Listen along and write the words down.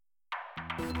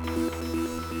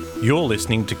You're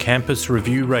listening to Campus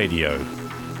Review Radio.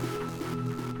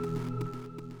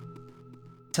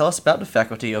 Tell us about the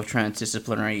Faculty of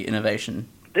Transdisciplinary Innovation.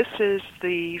 This is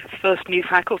the first new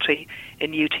faculty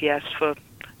in UTS for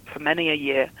many a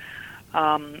year,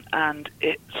 and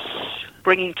it's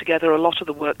bringing together a lot of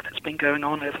the work that's been going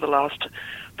on over the last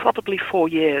probably 4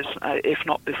 years, if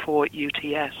not before, at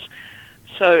UTS.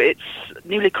 So it's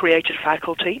newly created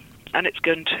faculty, and it's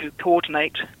going to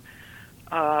coordinate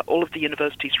all of the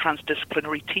university's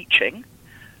transdisciplinary teaching,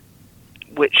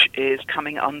 which is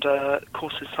coming under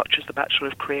courses such as the Bachelor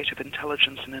of Creative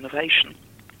Intelligence and Innovation,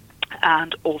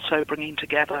 and also bringing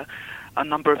together a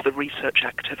number of the research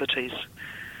activities.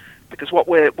 Because what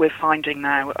we're finding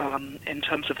now in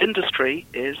terms of industry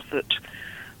is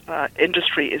that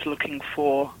industry is looking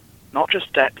for not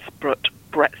just depth, but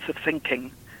breadth of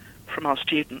thinking from our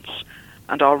students.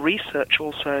 And our research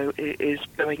also is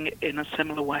going in a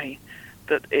similar way,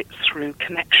 that it's through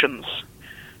connections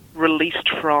released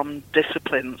from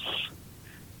disciplines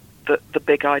that the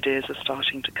big ideas are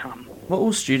starting to come. What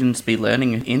will students be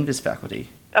learning in this faculty?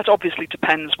 That obviously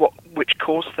depends which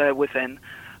course they're within.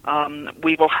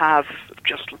 We will have,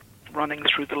 just running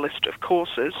through the list of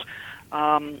courses,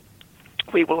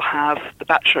 we will have the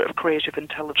Bachelor of Creative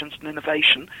Intelligence and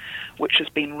Innovation, which has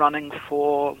been running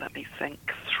for,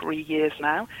 3 years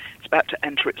now. It's about to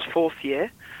enter its 4th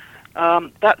year.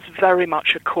 That's very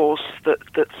much a course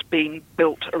that's been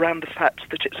built around the fact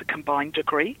that it's a combined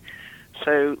degree.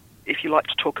 So if you like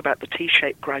to talk about the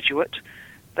T-shaped graduate,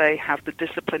 they have the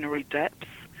disciplinary depth,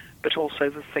 but also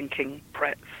the thinking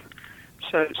breadth.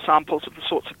 So samples of the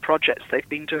sorts of projects they've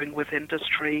been doing with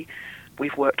industry.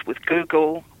 We've worked with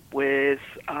Google, with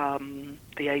the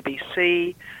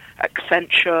ABC,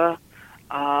 Accenture,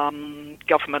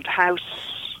 Government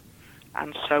House,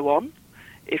 and so on.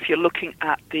 If you're looking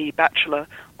at the Bachelor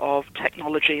of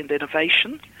Technology and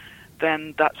Innovation,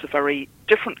 then that's a very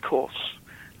different course,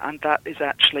 and that is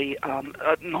actually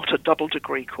not a double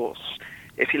degree course.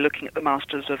 If you're looking at the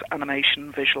Masters of Animation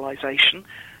and Visualization,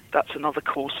 that's another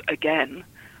course again,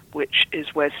 which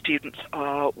is where students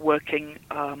are working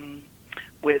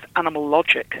with animal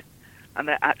logic, and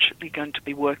they're actually going to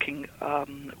be working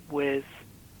with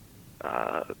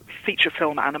feature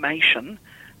film animation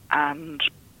and,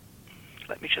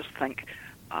 let me just think,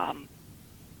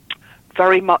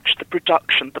 very much the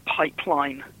production, the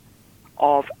pipeline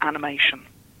of animation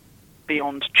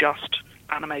beyond just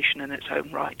animation in its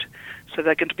own right. So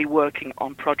they're going to be working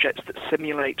on projects that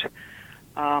simulate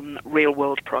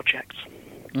real-world projects.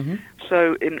 Mm-hmm.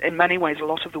 So in many ways, a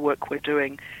lot of the work we're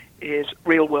doing is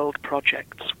real-world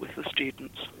projects with the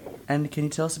students. And can you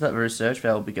tell us about the research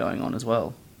that will be going on as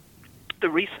well? The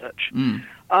research?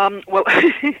 Well,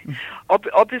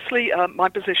 obviously, my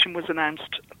position was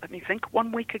announced,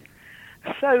 1 week ago.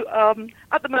 So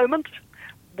at the moment,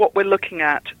 what we're looking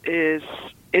at is,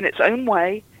 in its own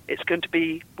way, it's going to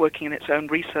be working in its own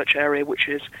research area, which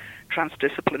is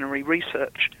transdisciplinary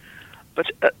research. But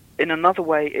in another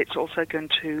way, it's also going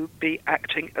to be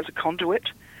acting as a conduit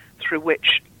through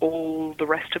which all the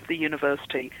rest of the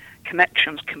university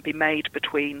connections can be made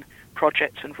between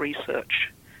projects and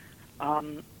research.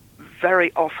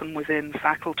 Very often within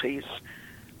faculties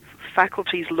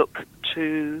look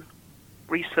to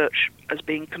research as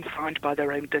being confined by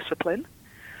their own discipline.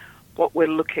 What we're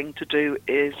looking to do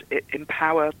is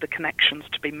empower the connections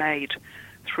to be made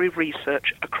through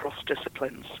research across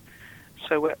disciplines.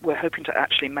 So we're hoping to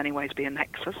actually, in many ways, be a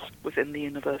nexus within the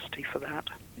university for that.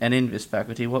 And in this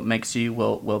faculty, what makes you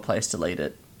well placed to lead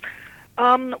it?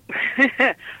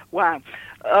 Wow.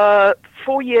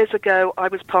 4 years ago, I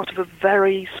was part of a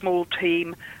very small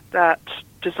team that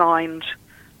designed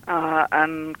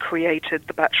and created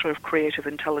the Bachelor of Creative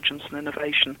Intelligence and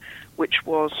Innovation, which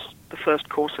was the first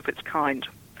course of its kind.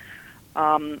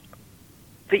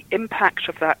 The impact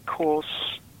of that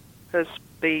course has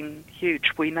been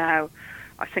huge.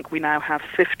 I think we now have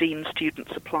 15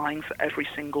 students applying for every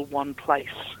single one place.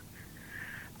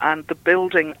 And the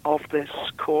building of this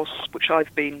course, which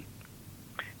I've been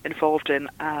involved in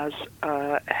as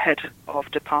head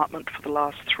of department for the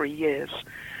last 3 years,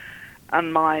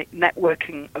 and my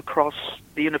networking across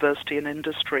the university and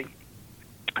industry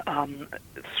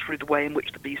through the way in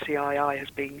which the BCII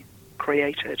has been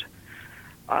created,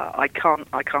 I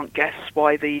can't guess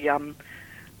why the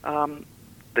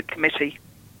committee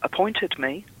appointed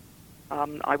me.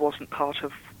 I wasn't part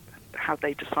of how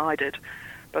they decided,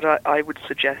 but I would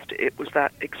suggest it was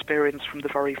that experience from the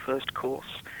very first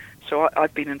course. So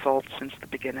I've been involved since the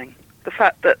beginning. The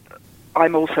fact that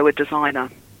I'm also a designer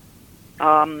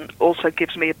also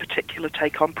gives me a particular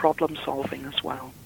take on problem solving as well.